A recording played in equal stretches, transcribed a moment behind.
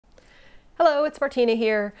Hello, it's Martina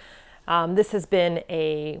here. This has been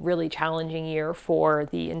a really challenging year for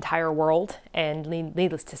the entire world, and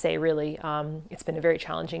needless to say, really, it's been a very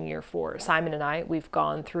challenging year for Simon and I. We've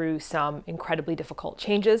gone through some incredibly difficult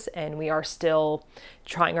changes, and we are still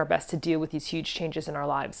trying our best to deal with these huge changes in our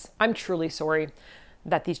lives. I'm truly sorry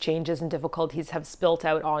that these changes and difficulties have spilt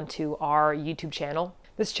out onto our YouTube channel.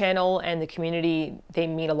 This channel and the community, they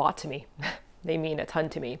mean a lot to me. They mean a ton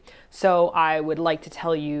to me. So I would like to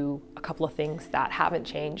tell you a couple of things that haven't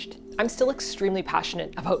changed. I'm still extremely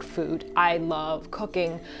passionate about food. I love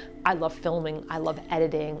cooking. I love filming. I love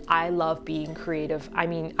editing. I love being creative. I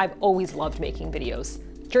mean, I've always loved making videos.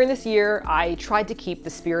 During this year, I tried to keep the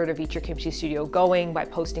spirit of Eatyourkimchi Studio going by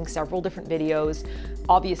posting several different videos.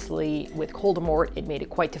 Obviously, with Coldemort, it made it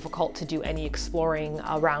quite difficult to do any exploring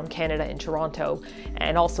around Canada and Toronto,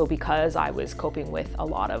 and also because I was coping with a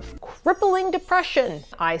lot of crippling depression.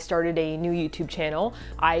 I started a new YouTube channel.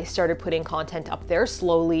 I started putting content up there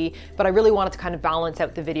slowly, but I really wanted to kind of balance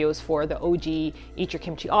out the videos for the OG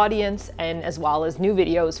Eatyourkimchi audience, and as well as new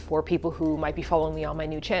videos for people who might be following me on my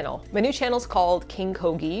new channel. My new channel is called King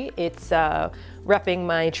Kogi. It's repping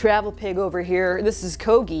my travel pig over here. This is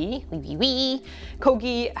Kogi.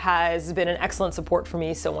 Kogi has been an excellent support for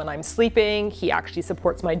me. So when I'm sleeping, he actually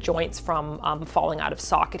supports my joints from falling out of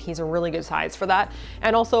socket. He's a really good size for that.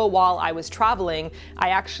 And also while I was traveling, I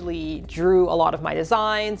actually drew a lot of my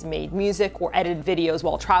designs, made music, or edited videos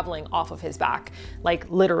while traveling off of his back. Like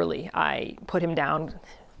literally, I put him down,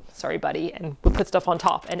 sorry buddy, and would put stuff on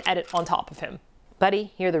top and edit on top of him.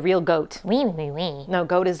 Buddy, you're the real goat. No,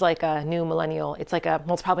 goat is like a new millennial. It's like a,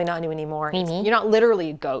 well, it's probably not new anymore. You're not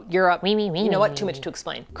literally a goat. You're a, you know what, too much to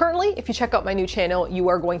explain. Currently, if you check out my new channel, you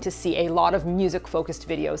are going to see a lot of music-focused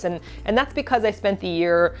videos. And that's because I spent the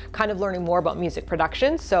year kind of learning more about music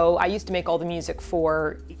production. So I used to make all the music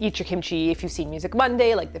for Eatyourkimchi, if you've seen Music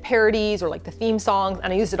Monday, like the parodies or like the theme songs,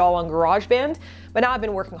 and I used it all on GarageBand. But now I've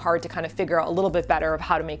been working hard to kind of figure out a little bit better of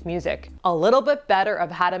how to make music. A little bit better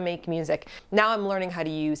of how to make music. Now I'm learning how to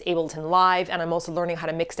use Ableton Live, and I'm also learning how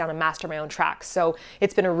to mix down and master my own tracks. So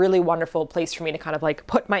it's been a really wonderful place for me to kind of like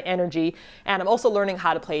put my energy, and I'm also learning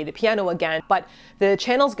how to play the piano again. But the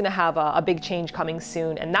channel's gonna have a big change coming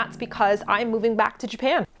soon, and that's because I'm moving back to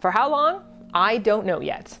Japan. For how long? I don't know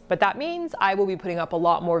yet, but that means I will be putting up a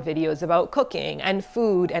lot more videos about cooking and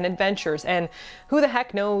food and adventures and who the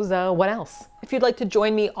heck knows what else. If you'd like to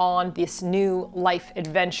join me on this new life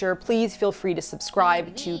adventure, please feel free to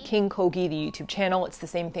subscribe to King Kogi, the YouTube channel. It's the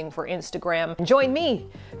same thing for Instagram. And join me,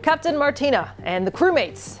 Captain Martina, and the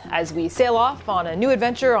crewmates as we sail off on a new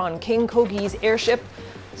adventure on King Kogi's Airship,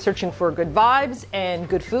 searching for good vibes and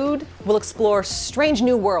good food. We'll explore strange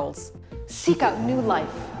new worlds, seek out new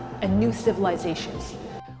life, and new civilizations.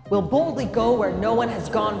 We'll boldly go where no one has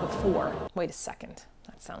gone before. Wait a second,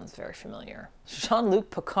 that sounds very familiar.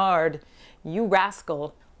 Jean-Luc Picard, you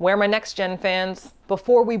rascal. Where are my next gen fans?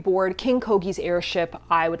 Before we board King Kogi's Airship,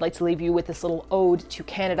 I would like to leave you with this little ode to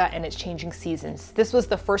Canada and its changing seasons. This was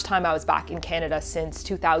the first time I was back in Canada since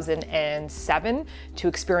 2007 to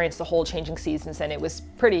experience the whole changing seasons, and it was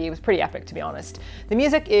pretty epic, to be honest. The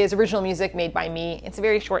music is original music made by me. It's a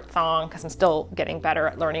very short song because I'm still getting better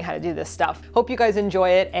at learning how to do this stuff. Hope you guys enjoy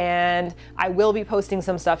it, and I will be posting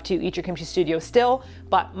some stuff to Eatyourkimchi Studio still,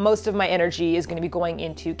 but most of my energy is going to be going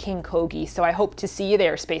into King Kogi, so I hope to see you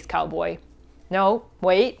there, Space Cowboy. No,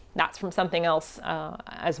 wait, that's from something else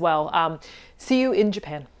as well. See you in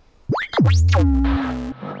Japan.